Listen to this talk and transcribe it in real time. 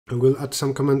I will add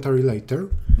some commentary later.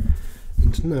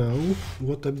 And now,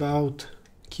 what about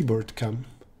keyboard cam?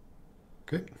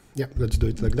 Okay, yeah, let's do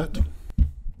it like that.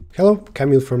 Hello,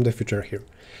 Kamil from the future here.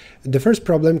 The first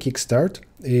problem, Kickstart,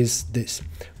 is this.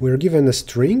 We're given a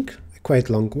string, a quite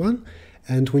long one,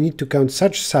 and we need to count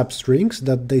such substrings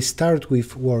that they start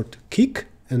with word kick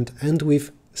and end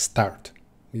with start,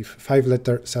 with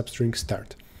 5-letter substring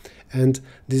start. And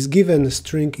this given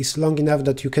string is long enough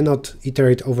that you cannot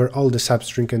iterate over all the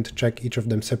substring and check each of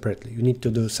them separately. You need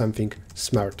to do something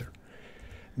smarter.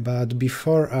 But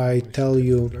before I tell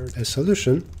you a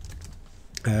solution,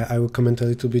 I will comment a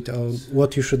little bit on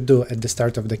what you should do at the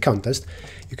start of the contest.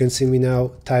 You can see me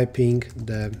now typing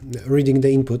reading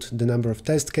the input, the number of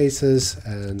test cases,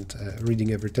 and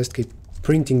reading every test case,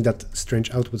 printing that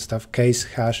strange output stuff, case,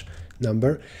 hash,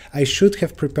 number. I should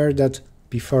have prepared that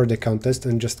before the contest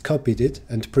and just copied it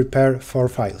and prepare 4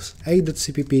 files: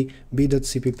 a.cpp,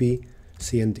 b.cpp,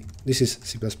 c and d. This is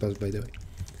C++, by the way.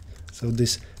 So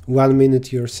this 1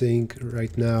 minute you're seeing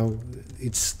right now,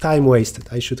 it's time wasted.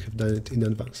 I should have done it in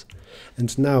advance.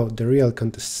 And now the real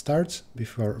contest starts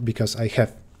because I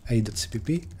have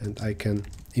a.cpp and I can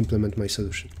implement my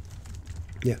solution.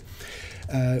 Yeah,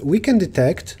 we can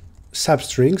detect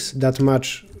substrings that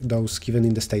match those given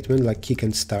in the statement, like kick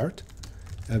and start,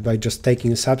 by just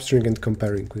taking a substring and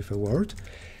comparing with a word.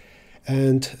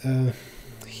 And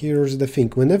here's the thing: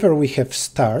 whenever we have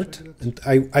start, and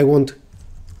I want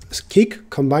kick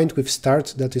combined with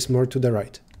start that is more to the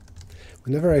right.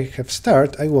 Whenever I have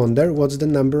start, I wonder what's the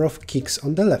number of kicks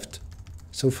on the left.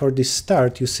 So for this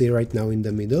start you see right now in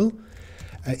the middle,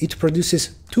 it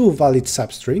produces 2 valid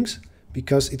substrings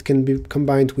because it can be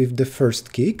combined with the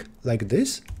first kick, like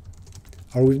this,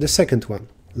 or with the second one,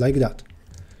 like that.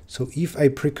 So if I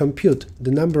pre-compute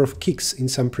the number of kicks in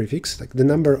some prefix, like the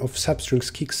number of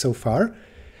substrings kicks so far,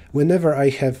 whenever I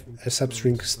have a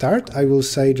substring start, I will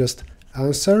say just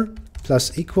answer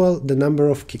plus equal the number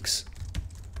of kicks.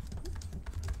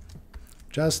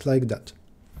 Just like that.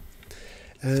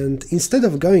 And instead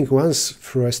of going once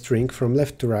through a string from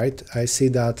left to right, I see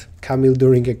that Kamil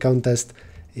during a contest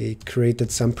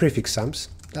created some prefix sums.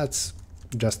 That's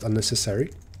just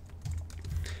unnecessary.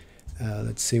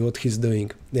 Let's see what he's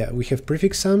doing. Yeah, we have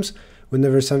prefix sums.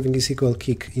 Whenever something is equal,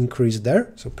 kick increase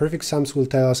there. So prefix sums will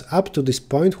tell us up to this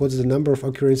point what's the number of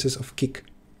occurrences of kick.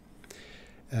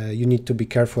 You need to be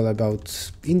careful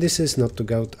about indices, not to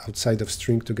go outside of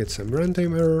string to get some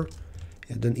runtime error.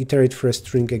 Yeah, then iterate for a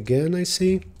string again, I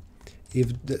see. If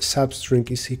the substring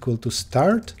is equal to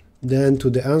start, then to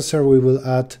the answer we will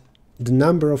add the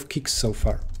number of kicks so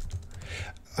far.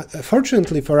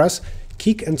 Fortunately for us,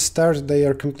 kick and start, they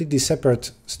are completely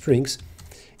separate strings.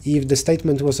 If the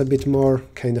statement was a bit more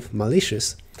kind of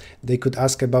malicious, they could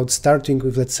ask about starting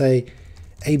with, let's say,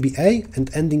 ABA and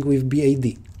ending with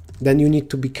BAD. Then you need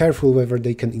to be careful whether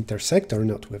they can intersect or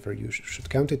not, whether you should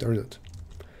count it or not.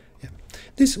 Yeah.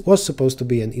 This was supposed to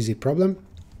be an easy problem,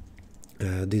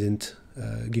 didn't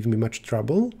give me much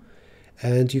trouble.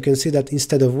 And you can see that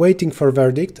instead of waiting for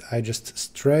verdict, I just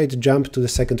straight jump to the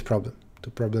second problem, to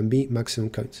problem B, maximum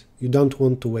coins. You don't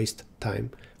want to waste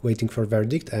time waiting for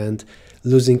verdict and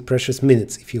losing precious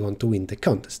minutes if you want to win the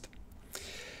contest.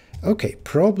 Okay,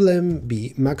 problem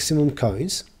B, maximum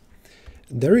coins.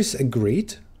 There is a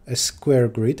grid, a square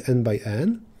grid n by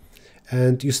n,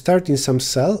 and you start in some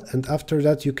cell, and after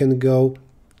that you can go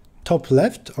top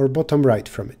left or bottom right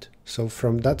from it. So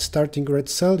from that starting red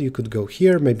cell you could go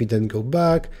here, maybe then go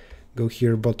back, go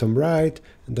here bottom right,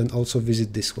 and then also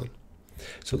visit this one.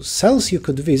 So cells you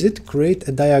could visit create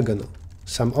a diagonal.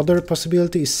 Some other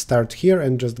possibility is start here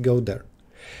and just go there.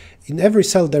 In every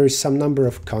cell there is some number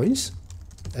of coins,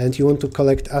 and you want to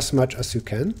collect as much as you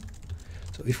can.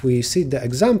 So if we see the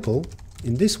example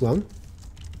in this one,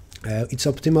 it's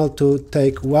optimal to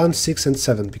take 1, 6 and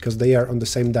 7 because they are on the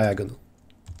same diagonal.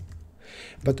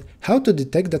 But how to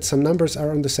detect that some numbers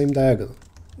are on the same diagonal?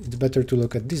 It's better to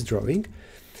look at this drawing.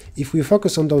 If we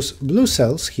focus on those blue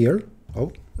cells here,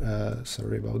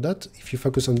 sorry about that. If you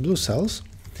focus on blue cells,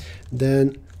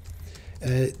 then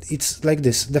it's like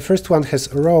this. The first one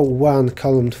has row 1,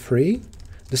 column 3.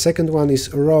 The second one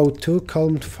is row 2,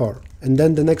 column 4. And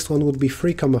then the next one would be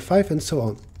 3, 5, and so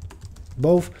on.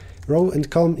 Both row and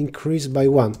column increase by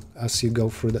 1 as you go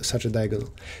through such a diagonal.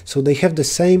 So they have the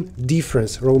same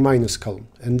difference, row minus column,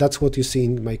 and that's what you see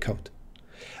in my code.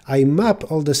 I map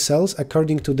all the cells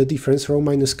according to the difference, row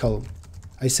minus column.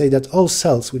 I say that all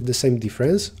cells with the same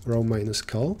difference, row minus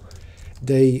column,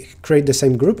 they create the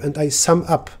same group, and I sum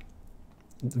up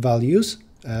values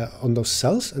on those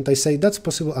cells, and I say that's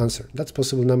possible answer, that's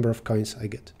possible number of coins I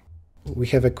get. We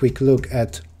have a quick look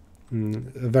at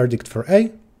verdict for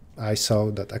A. I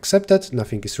saw that accepted,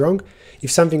 nothing is wrong.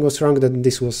 If something was wrong, then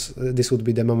this would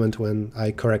be the moment when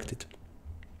I correct it.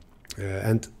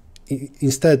 And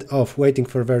instead of waiting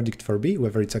for verdict for B,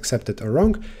 whether it's accepted or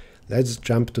wrong, let's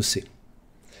jump to C.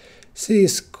 C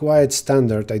is quite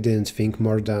standard. I didn't think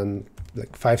more than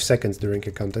like 5 seconds during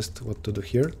a contest what to do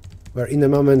here, where in a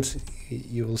moment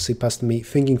you will see past me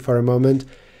thinking for a moment.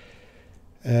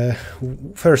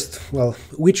 First, well,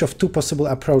 which of two possible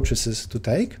approaches is to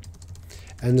take,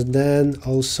 and then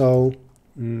also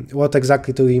what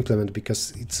exactly to implement,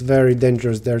 because it's very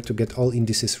dangerous there to get all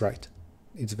indices right.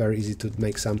 It's very easy to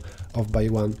make some off by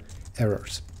one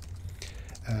errors.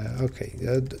 Okay,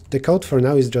 the code for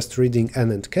now is just reading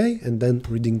n and k and then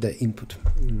reading the input,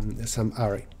 some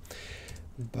array.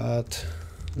 But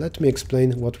let me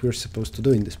explain what we're supposed to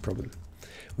do in this problem.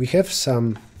 We have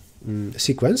some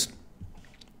sequence.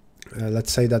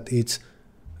 Let's say that it's,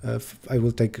 I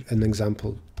will take an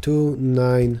example, 2,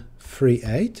 9, 3,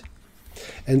 8.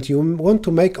 And you want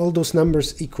to make all those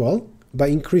numbers equal by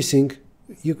increasing,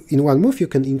 in one move you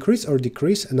can increase or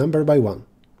decrease a number by 1.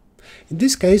 In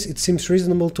this case, it seems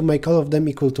reasonable to make all of them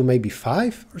equal to maybe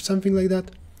 5 or something like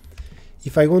that.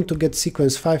 If I want to get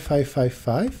sequence 5, 5, 5,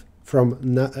 5 from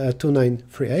 2, 9,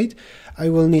 3, 8, I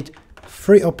will need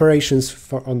 3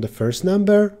 operations on the first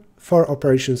number, 4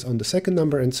 operations on the second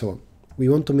number, and so on. We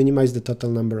want to minimize the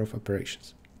total number of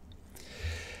operations.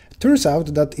 Turns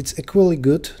out that it's equally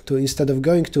good to, instead of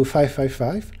going to 5, 5,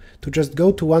 5, to just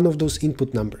go to one of those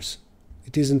input numbers.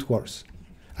 It isn't worse.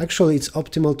 Actually, it's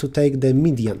optimal to take the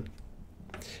median.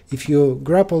 If you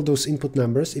grab all those input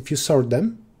numbers, if you sort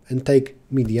them and take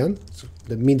median, so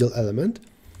the middle element,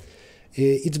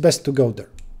 it's best to go there.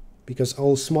 Because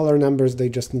all smaller numbers, they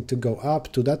just need to go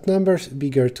up to that number,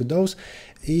 bigger to those.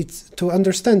 It's to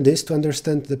understand this, to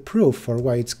understand the proof for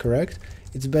why it's correct,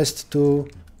 it's best to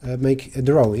make a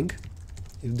drawing.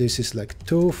 If this is like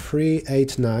 2, 3,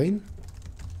 8, 9,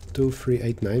 2, 3,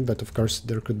 8, 9, but of course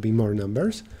there could be more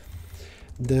numbers,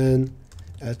 then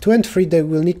 2 and 3, they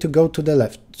will need to go to the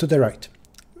left, to the right.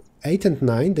 8 and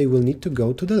 9, they will need to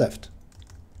go to the left.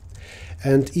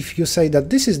 And if you say that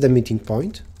this is the meeting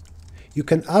point, you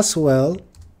can as well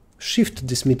shift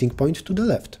this meeting point to the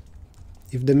left.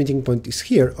 If the meeting point is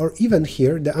here or even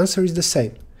here, the answer is the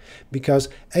same, because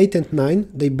 8 and 9,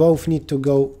 they both need to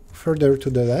go further to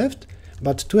the left,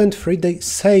 but 2 and 3, they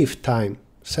save time,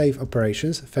 save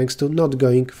operations, thanks to not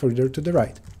going further to the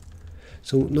right.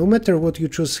 So no matter what you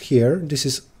choose here, this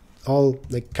is all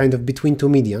like kind of between two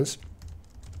medians,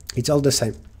 it's all the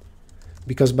same.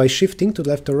 Because by shifting to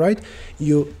left or right,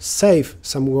 you save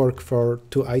some work for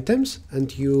 2 items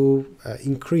and you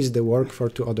increase the work for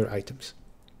 2 other items.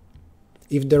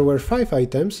 If there were 5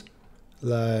 items,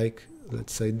 like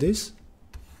let's say this,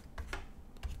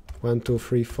 1, 2,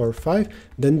 3, 4, 5,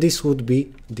 then this would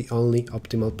be the only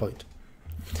optimal point.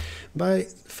 But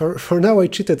for now I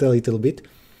cheated a little bit.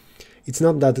 It's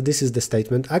not that this is the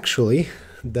statement. Actually,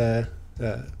 the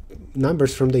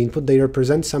numbers from the input, they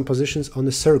represent some positions on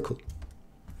a circle.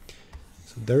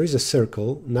 So there is a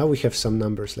circle. Now we have some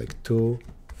numbers like 2,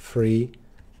 3,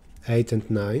 8, and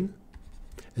 9.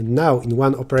 And now in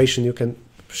one operation you can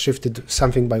shift it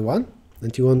something by 1,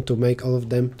 and you want to make all of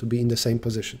them to be in the same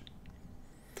position.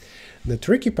 The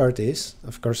tricky part is,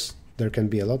 of course, there can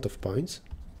be a lot of points.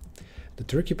 The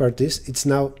tricky part is, it's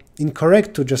now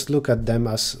incorrect to just look at them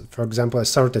as, for example, a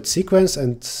sorted sequence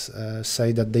and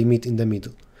say that they meet in the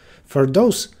middle. For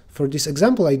this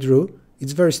example I drew,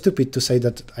 it's very stupid to say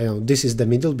that, I know, this is the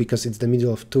middle because it's the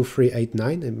middle of 2, 3, 8,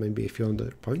 9, and maybe a few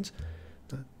other points.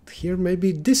 Here,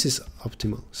 maybe this is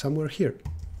optimal, somewhere here.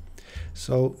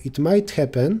 So it might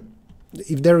happen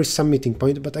if there is some meeting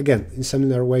point, but again, in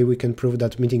similar way, we can prove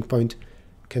that meeting point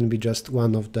can be just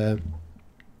one of the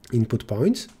input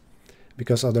points,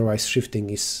 because otherwise shifting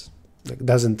is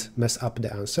doesn't mess up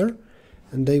the answer,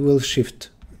 and they will shift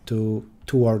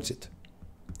towards it.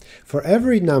 For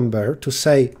every number to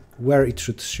say where it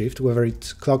should shift, whether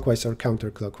it's clockwise or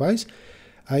counterclockwise,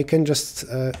 I can just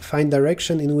find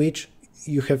direction in which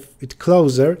you have it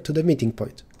closer to the meeting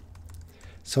point.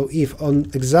 So if on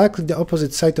exactly the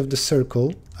opposite side of the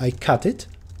circle I cut it,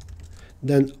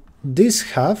 then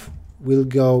this half will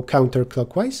go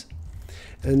counterclockwise,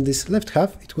 and this left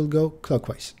half, it will go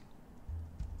clockwise.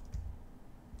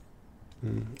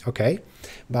 Okay,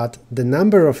 but the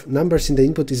number of numbers in the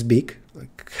input is big,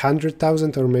 like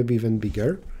 100,000 or maybe even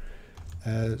bigger.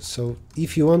 So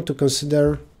if you want to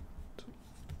consider,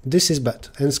 this is bad,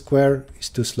 n square is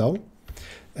too slow,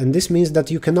 and this means that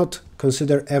you cannot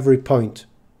consider every point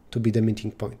to be the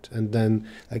meeting point and then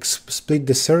split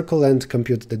the circle and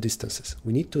compute the distances.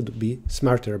 We need to be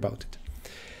smarter about it.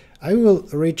 I will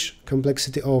reach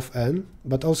complexity O of n,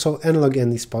 but also n log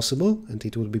n is possible, and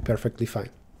it would be perfectly fine.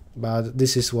 But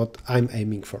this is what I'm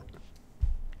aiming for.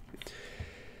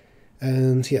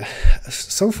 And yeah,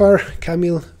 so far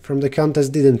Kamil from the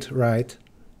contest didn't write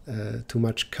too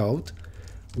much code.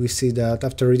 We see that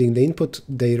after reading the input,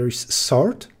 there is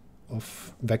sort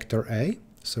of vector A,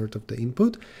 sort of the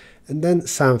input, and then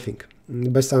something. The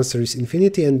best answer is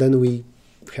infinity, and then we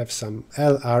have some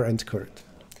L, R, and current.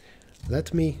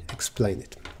 Let me explain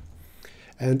it.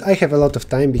 And I have a lot of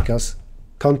time because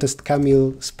contest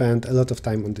Kamil spent a lot of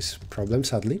time on this problem,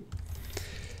 sadly.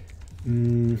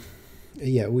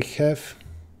 Yeah, we have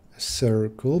a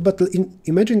circle, but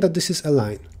imagine that this is a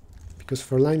line, because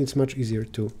for line it's much easier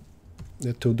to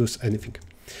do anything.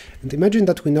 And imagine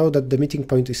that we know that the meeting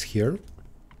point is here.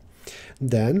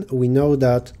 Then we know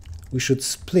that we should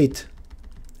split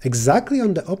exactly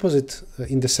on the opposite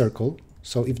in the circle.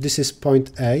 So if this is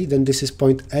point A, then this is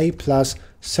point A plus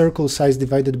circle size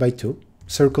divided by 2.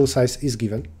 Circle size is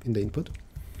given in the input.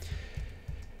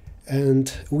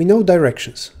 And we know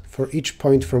directions. For each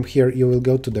point from here you will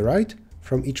go to the right,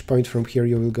 from each point from here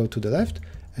you will go to the left,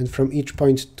 and from each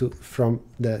point from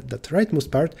that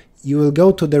rightmost part you will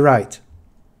go to the right,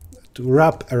 to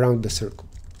wrap around the circle.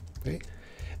 Okay?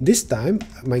 This time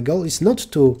my goal is not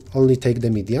to only take the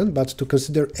median, but to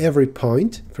consider every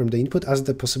point from the input as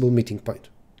the possible meeting point.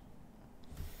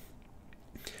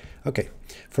 Okay,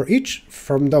 for each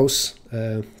from those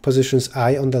positions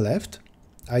I on the left,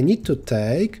 I need to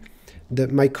take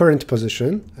my current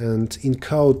position, and in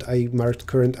code I marked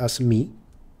current as me.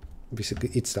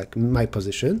 Basically it's like my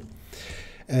position.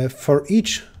 For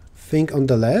each thing on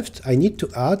the left I need to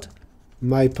add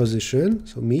my position,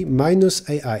 so me, minus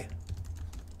AI.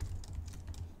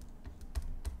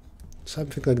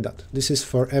 Something like that. This is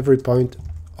for every point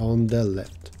on the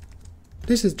left.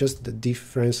 This is just the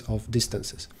difference of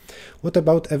distances. What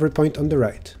about every point on the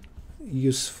right?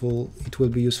 It will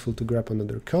be useful to grab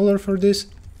another color for this.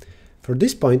 For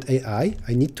this point AI,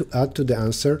 I need to add to the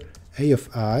answer A of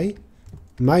I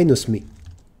minus me,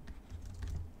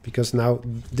 because now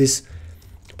this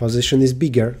position is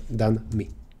bigger than me.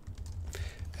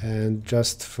 And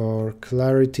just for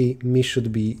clarity, me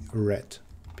should be red,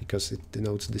 because it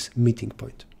denotes this meeting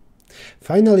point.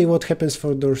 Finally, what happens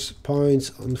for those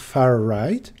points on far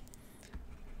right?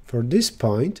 For this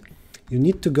point, you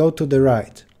need to go to the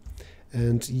right.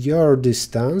 And your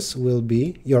distance will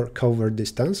be, your cover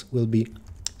distance will be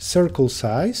circle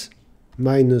size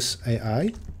minus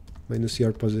AI, minus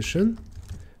your position,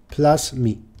 plus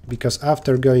me, because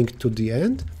after going to the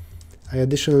end, I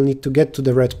additionally need to get to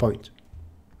the red point.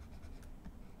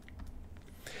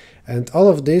 And all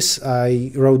of this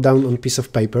I wrote down on a piece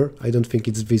of paper. I don't think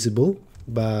it's visible,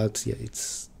 but yeah,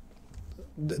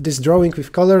 this drawing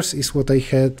with colors is what I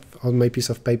had on my piece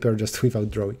of paper, just without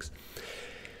drawings.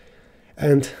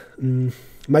 And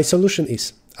my solution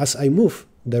is, as I move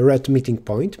the red meeting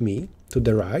point, me, to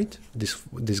the right,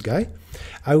 this guy,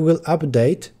 I will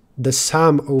update the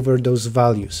sum over those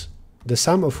values. The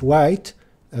sum of white,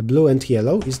 blue and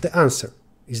yellow is the answer,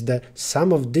 is the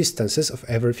sum of distances of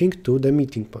everything to the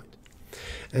meeting point.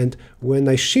 And when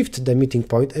I shift the meeting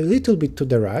point a little bit to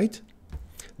the right,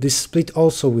 this split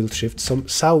also will shift.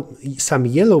 Some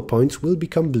yellow points will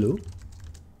become blue.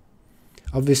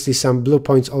 Obviously, some blue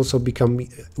points also become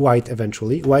white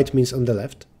eventually. White means on the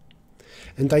left.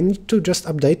 And I need to just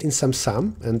update in some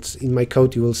sum, and in my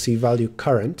code you will see value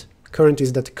current. Current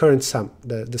is that current sum,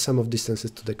 the sum of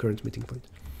distances to the current meeting point.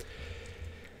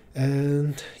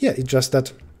 And yeah, it's just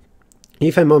that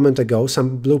if a moment ago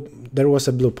there was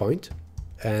a blue point,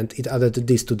 and it added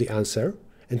this to the answer,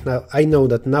 and now I know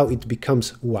that now it becomes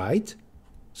white,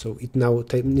 so it now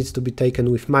needs to be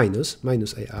taken with minus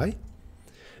AI.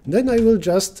 Then I will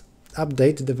just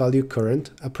update the value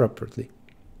current appropriately.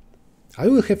 I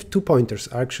will have 2 pointers.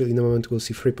 Actually, in a moment we'll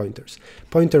see 3 pointers.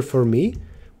 Pointer for me,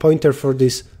 pointer for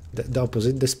this, the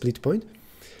opposite, the split point,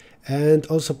 and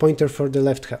also pointer for the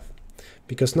left half.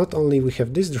 Because not only we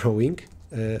have this drawing,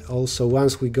 also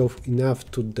once we go enough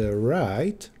to the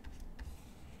right,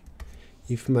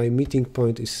 if my meeting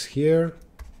point is here,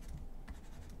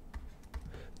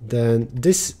 then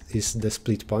this is the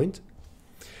split point.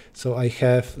 So I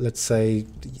have, let's say,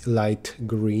 light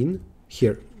green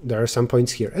here. There are some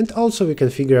points here. And also we can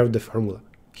figure out the formula.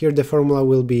 Here the formula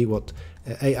will be what?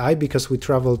 AI, because we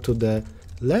travel to the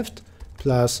left,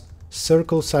 plus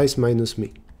circle size minus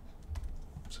me.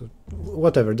 So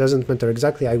whatever, doesn't matter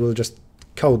exactly, I will just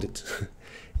code it,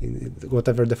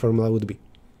 whatever the formula would be.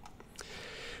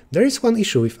 There is one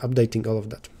issue with updating all of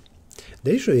that.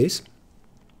 The issue is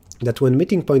that when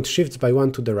meeting point shifts by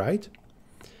 1 to the right,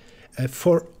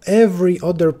 For every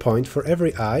other point, for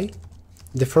every I,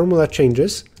 the formula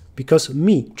changes because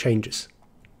me changes.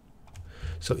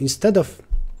 So instead of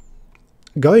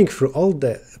going through all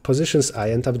the positions I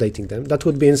and updating them, that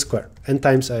would be n square. N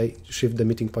times I shift the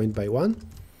meeting point by 1,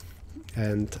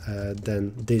 and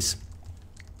then this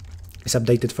is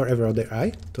updated for every other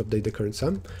I to update the current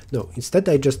sum. No, instead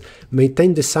I just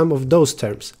maintain the sum of those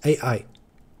terms, AI.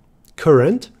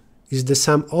 Current is the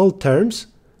sum all terms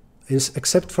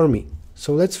except for me.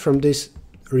 So let's from this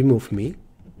remove me,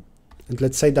 and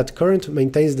let's say that current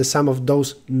maintains the sum of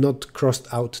those not crossed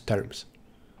out terms.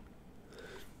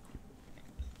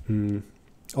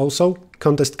 Also,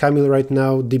 contest Kamil right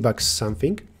now debugs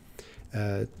something.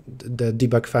 The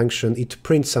debug function, it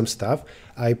prints some stuff.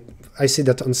 I see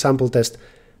that on sample test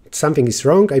something is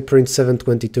wrong. I print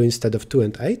 722 instead of 2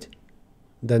 and 8.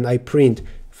 Then I print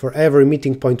for every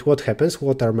meeting point what happens,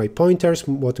 what are my pointers,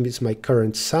 what is my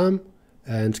current sum,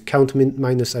 and count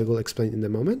minus I will explain in a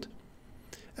moment.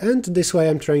 And this way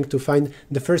I'm trying to find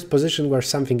the first position where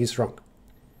something is wrong.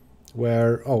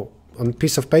 Where, oh, on a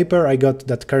piece of paper I got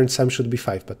that current sum should be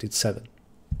 5, but it's 7.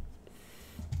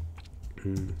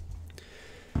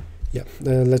 Yeah,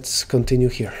 let's continue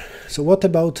here. So what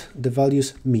about the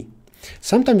values me?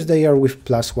 Sometimes they are with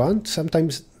 +1,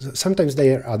 sometimes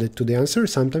they are added to the answer,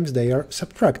 sometimes they are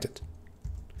subtracted.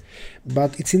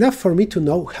 But it's enough for me to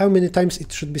know how many times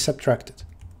it should be subtracted.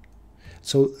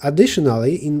 So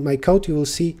additionally, in my code you will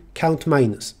see count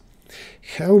minus.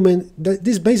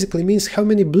 This basically means how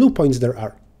many blue points there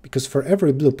are, because for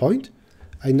every blue point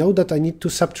I know that I need to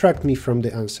subtract me from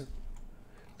the answer.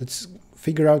 Let's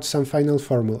figure out some final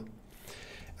formula.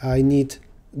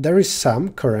 There is sum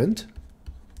current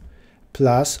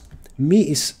plus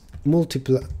me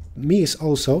is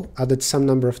also added some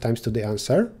number of times to the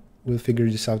answer. We'll figure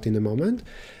this out in a moment.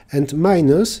 And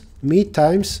minus me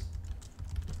times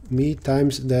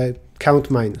the count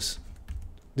minus.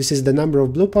 This is the number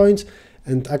of blue points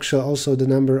and actually also the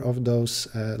number of those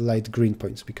light green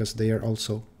points, because they are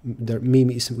also,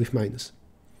 me is with minus.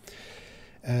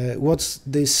 What's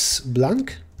this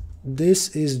blank?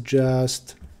 This is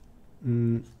just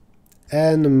n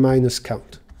minus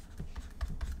count,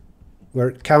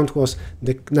 where count was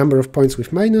the number of points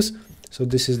with minus, so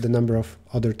this is the number of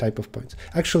other type of points.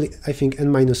 Actually, I think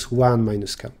n minus 1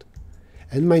 minus count.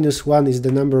 N minus 1 is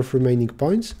the number of remaining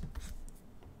points.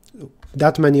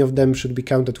 That many of them should be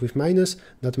counted with minus,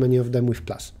 that many of them with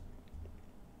plus.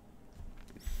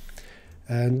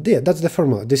 And yeah, that's the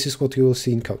formula. This is what you will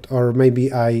see in code. Or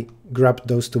maybe I grabbed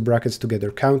those two brackets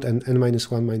together, count and n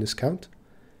minus 1 minus count.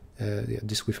 Yeah,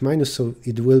 this with minus, so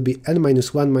it will be n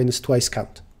minus 1 minus twice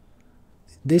count.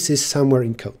 This is somewhere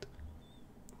in code.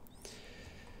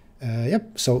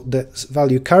 Yep, so the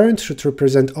value current should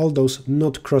represent all those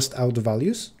not crossed out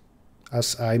values.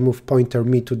 As I move pointer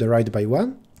me to the right by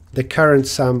 1, the current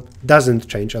sum doesn't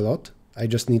change a lot. I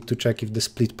just need to check if the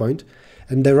split point,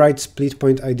 and the right split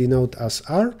point I denote as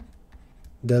R,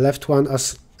 the left one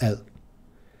as L.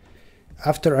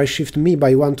 After I shift me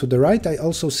by 1 to the right, I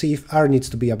also see if R needs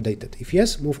to be updated. If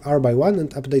yes, move R by 1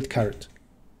 and update current,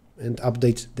 and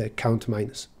update the count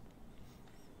minus.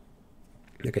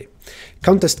 Okay,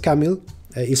 contest Kamil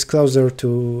is closer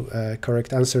to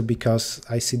correct answer, because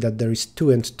I see that there is 2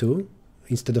 and 2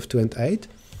 instead of 2 and 8.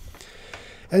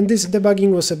 And this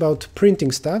debugging was about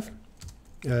printing stuff.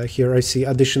 Here I see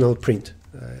additional print.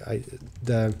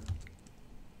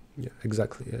 Yeah,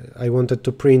 exactly. I wanted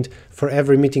to print for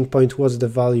every meeting point what's the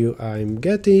value I'm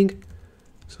getting.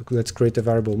 So let's create a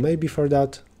variable maybe for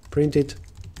that, print it,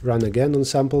 run again on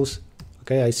samples.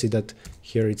 Okay, I see that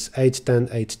here it's 8, 10,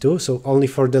 8, 2. So only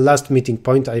for the last meeting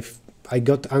point I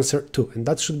got answer 2, and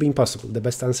that should be impossible. The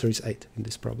best answer is 8 in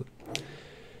this problem.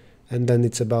 And then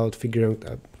it's about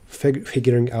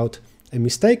figuring out a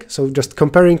mistake. So just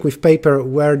comparing with paper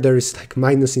where there is like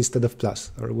minus instead of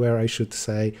plus, or where I should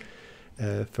say,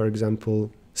 for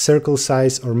example, circle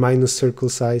size or minus circle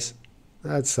size.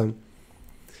 That's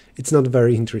it's not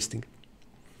very interesting.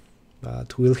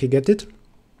 But will he get it?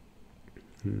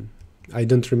 I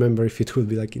don't remember if it will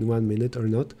be like in 1 minute or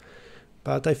not.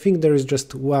 But I think there is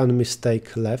just one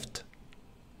mistake left.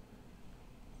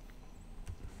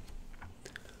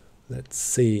 Let's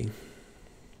see.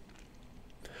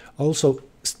 Also,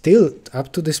 still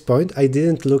up to this point, I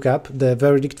didn't look up the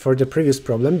verdict for the previous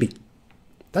problem B.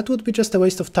 That would be just a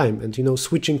waste of time, and you know,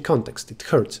 switching context, it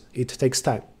hurts, it takes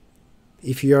time.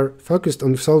 If you're focused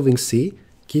on solving C,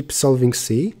 keep solving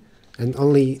C, and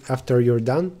only after you're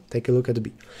done, take a look at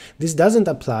B. This doesn't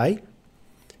apply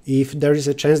if there is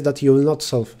a chance that you will not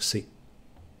solve C.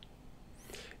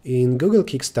 In Google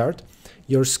Kickstart,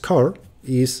 your score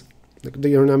is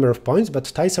your number of points, but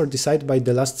ties are decided by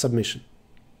the last submission.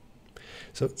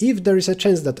 So if there is a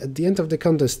chance that at the end of the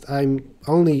contest I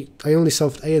only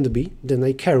solved A and B, then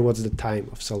I care what's the time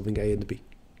of solving A and B.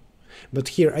 But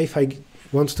here, if I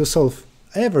want to solve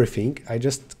everything, I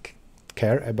just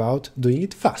care about doing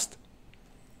it fast.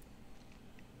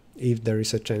 If there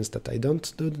is a chance that I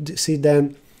don't do C,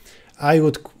 then I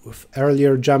would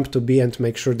earlier jump to B and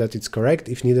make sure that it's correct.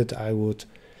 If needed, I would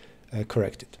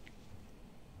correct it.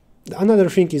 Another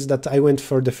thing is that I went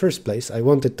for the first place. I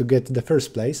wanted to get the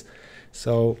first place.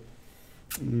 So,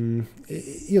 you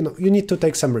need to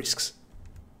take some risks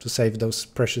to save those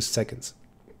precious seconds.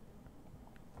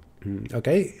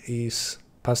 Okay, is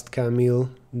past Kamil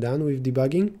done with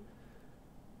debugging?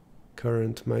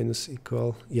 Current minus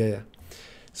equal, yeah.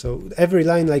 So every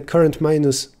line like current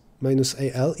minus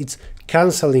AL, it's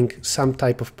canceling some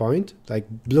type of point, like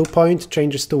blue point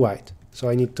changes to white. So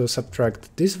I need to subtract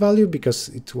this value because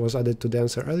it was added to the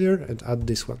answer earlier and add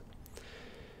this one.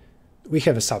 We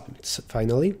have a submit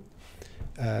finally.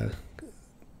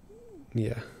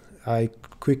 Yeah, I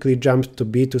quickly jumped to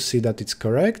B to see that it's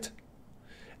correct.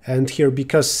 And here,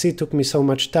 because C took me so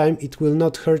much time, it will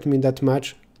not hurt me that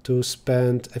much to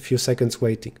spend a few seconds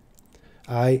waiting.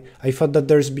 I thought that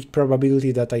there's big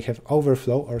probability that I have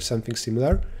overflow or something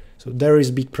similar. So there is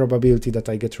big probability that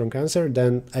I get wrong answer.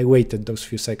 Then I waited those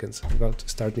few seconds about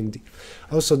starting D.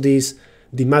 Also,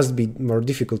 the must be more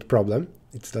difficult problem.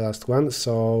 It's the last one.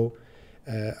 So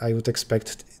I would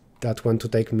expect that one to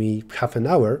take me half an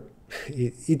hour.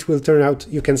 It will turn out,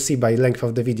 you can see by length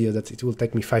of the video that it will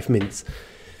take me 5 minutes.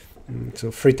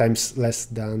 So 3 times less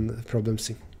than problem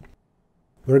C.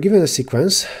 We're given a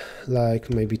sequence, like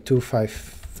maybe 2, 5,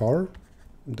 4,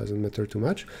 doesn't matter too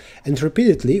much. And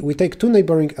repeatedly, we take 2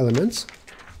 neighboring elements,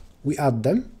 we add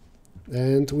them,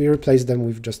 and we replace them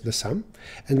with just the sum.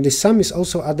 And the sum is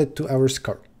also added to our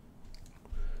score.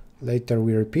 Later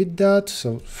we repeat that,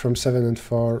 so from 7 and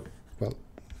 4, well,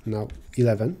 now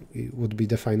 11 would be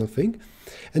the final thing.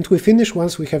 And we finish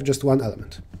once we have just one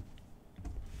element.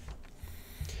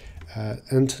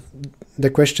 And the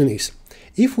question is,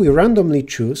 if we randomly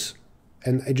choose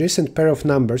an adjacent pair of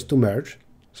numbers to merge,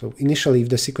 so initially if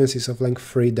the sequence is of length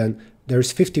 3, then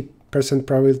there's 50%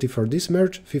 probability for this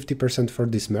merge, 50% for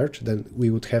this merge, then we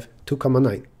would have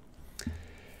 2,9.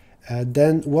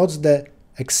 Then what's the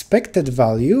expected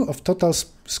value of total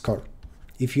score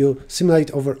if you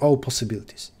simulate over all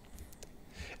possibilities?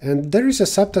 And there is a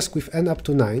subtask with n up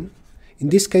to 9. In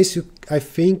this case, I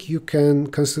think you can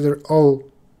consider all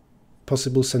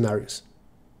possible scenarios,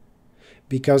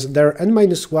 because there are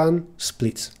n-1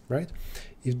 splits, right?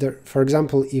 If there, for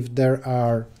example, if there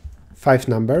are 5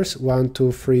 numbers, 1,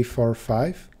 2, 3, 4,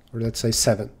 5, or let's say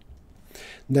 7,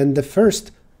 then the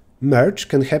first merge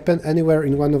can happen anywhere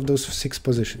in one of those 6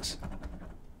 positions.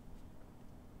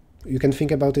 You can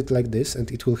think about it like this, and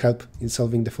it will help in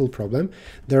solving the full problem.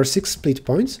 There are 6 split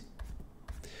points.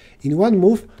 In one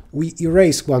move, we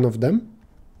erase one of them,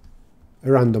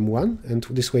 a random one, and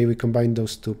this way we combine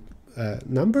those 2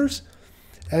 numbers,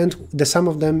 and the sum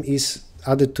of them is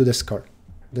added to the score.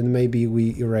 Then maybe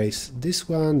we erase this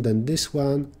one, then this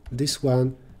one,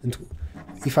 and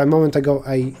if a moment ago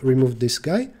I removed this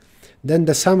guy, then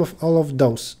the sum of all of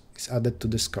those is added to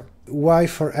the score. Why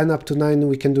for n up to 9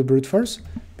 we can do brute force?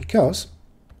 Because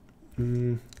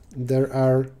there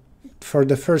are, for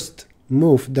the first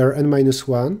move, there are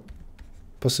n-1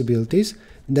 possibilities,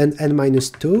 then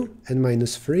n-2,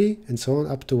 n-3, and so on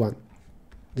up to 1.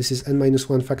 This is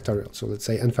n-1 factorial, so let's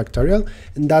say n factorial,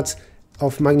 and that's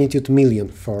of magnitude million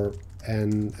for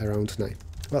n around 9.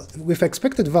 Well, with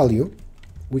expected value,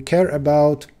 we care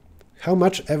about how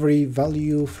much every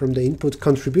value from the input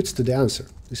contributes to the answer.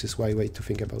 This is one way to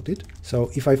think about it. So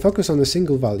if I focus on a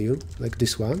single value, like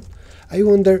this one, I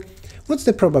wonder what's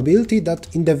the probability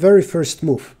that in the very first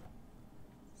move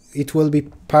it will be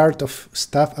part of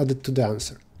stuff added to the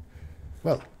answer.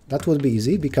 Well, that would be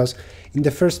easy, because in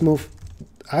the first move,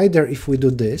 either if we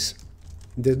do this,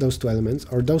 those 2 elements,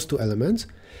 or those 2 elements,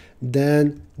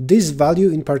 then this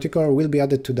value in particular will be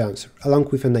added to the answer, along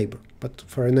with a neighbor. But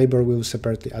for a neighbor, we will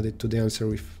separately add it to the answer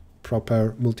with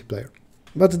proper multiplier.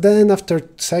 But then after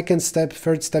second step,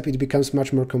 third step, it becomes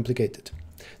much more complicated.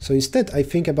 So instead, I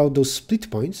think about those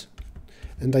split points,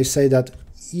 and I say that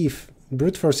if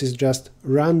brute force is just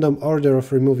random order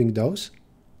of removing those,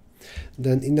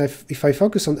 then if I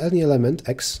focus on any element,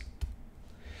 x,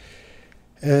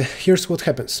 here's what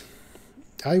happens.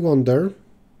 I wonder,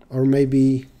 or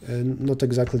maybe not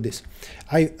exactly this.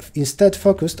 I instead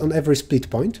focused on every split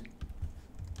point.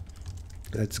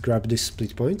 Let's grab this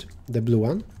split point, the blue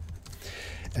one.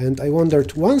 And I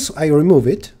wondered, once I remove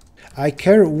it, I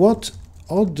care what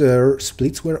other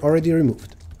splits were already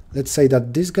removed. Let's say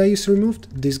that this guy is removed,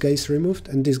 this guy is removed,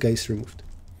 and this guy is removed.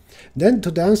 Then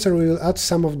to the answer we will add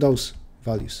some of those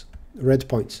values, red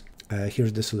points.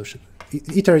 Here's the solution.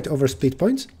 Iterate over split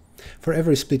points. For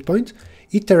every split point,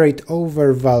 iterate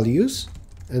over values,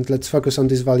 and let's focus on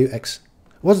this value x.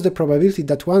 What's the probability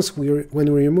that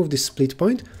when we remove this split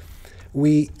point,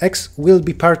 x will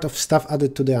be part of stuff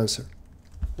added to the answer?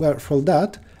 Well, for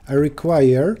that, I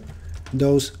require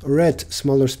those red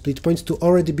smaller split points to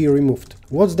already be removed.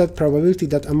 What's that probability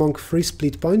that among 3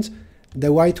 split points,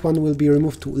 the white one will be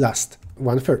removed to last?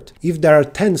 1/3. If there are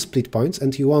 10 split points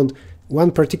and you want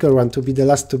one particular one to be the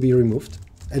last to be removed,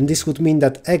 and this would mean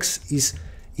that x is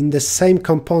in the same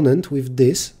component with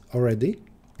this already,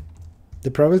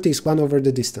 the probability is 1 over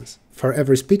the distance. For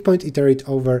every split point, iterate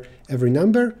over every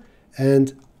number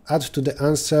and add to the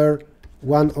answer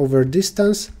 1 over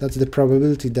distance. That's the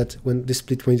probability that when this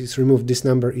split point is removed, this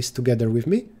number is together with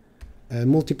me,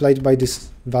 multiplied by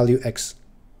this value x.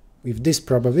 With this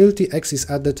probability, x is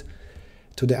added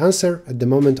to the answer at the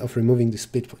moment of removing the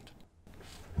split point.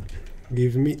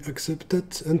 Give me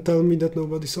accepted and tell me that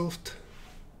nobody solved.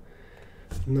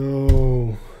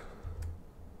 No.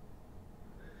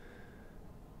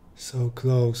 So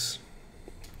close.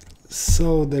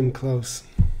 So damn close.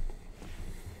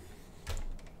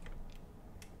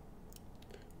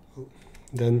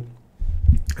 Then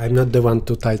I'm not the one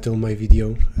to title my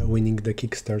video winning the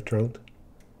Kickstart round.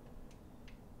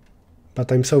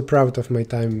 But I'm so proud of my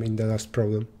time in the last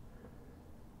problem.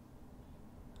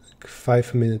 Like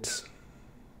 5 minutes.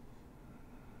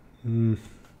 Damn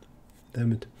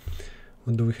it.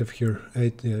 What do we have here?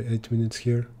 8 minutes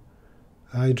here.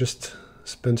 I just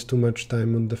spent too much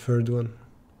time on the third one.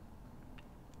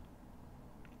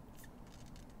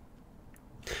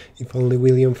 If only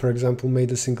William, for example,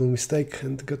 made a single mistake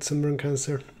and got some wrong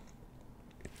answer.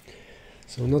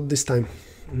 So not this time.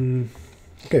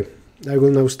 Okay, I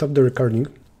will now stop the recording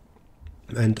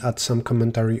and add some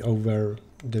commentary over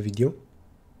the video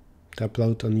to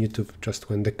upload on YouTube just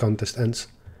when the contest ends.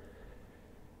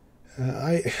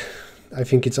 I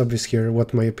think it's obvious here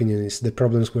what my opinion is. The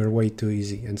problems were way too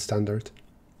easy and standard.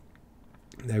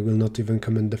 I will not even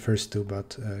comment the first two,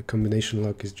 but combination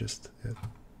lock is just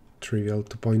trivial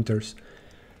to pointers,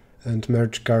 and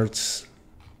merge cards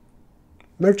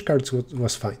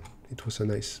was fine. It was a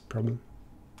nice problem,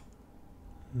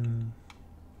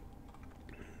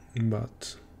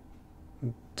 but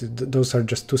those are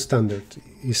just too standard.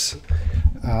 It's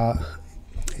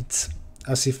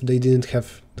as if they didn't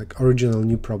have like original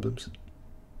new problems.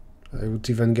 I would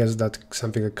even guess that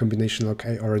something like combination lock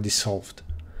I already solved.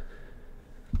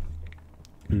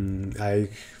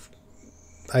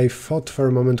 I thought for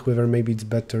a moment whether maybe it's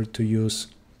better to use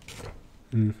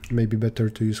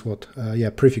what? Yeah,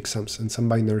 prefix sums and some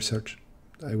binary search.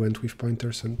 I went with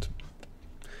pointers and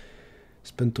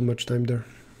spent too much time there.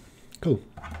 Cool.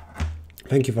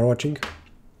 Thank you for watching,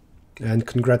 and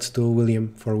congrats to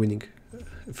William for winning.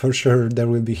 For sure there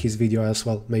will be his video as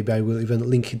well. Maybe I will even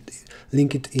link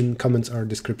it in comments or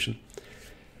description.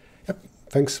 Yep,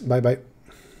 thanks, bye bye.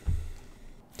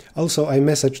 Also, I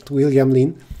messaged William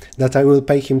Lin that I will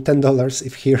pay him $10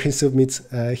 if he resubmits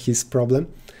his problem,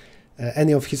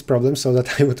 any of his problems, so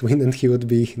that I would win and he would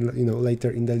be,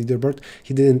 later in the leaderboard.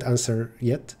 He didn't answer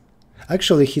yet.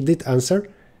 Actually, he did answer,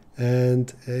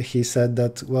 and he said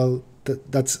that, well,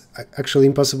 that's actually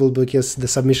impossible because the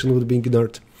submission would be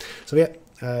ignored. So yeah,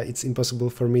 it's impossible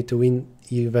for me to win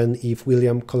even if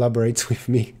William collaborates with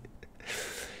me.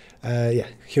 Yeah,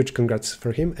 huge congrats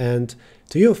for him, and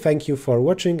to you, thank you for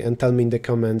watching, and tell me in the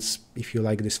comments if you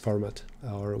like this format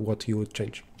or what you would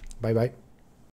change. Bye bye.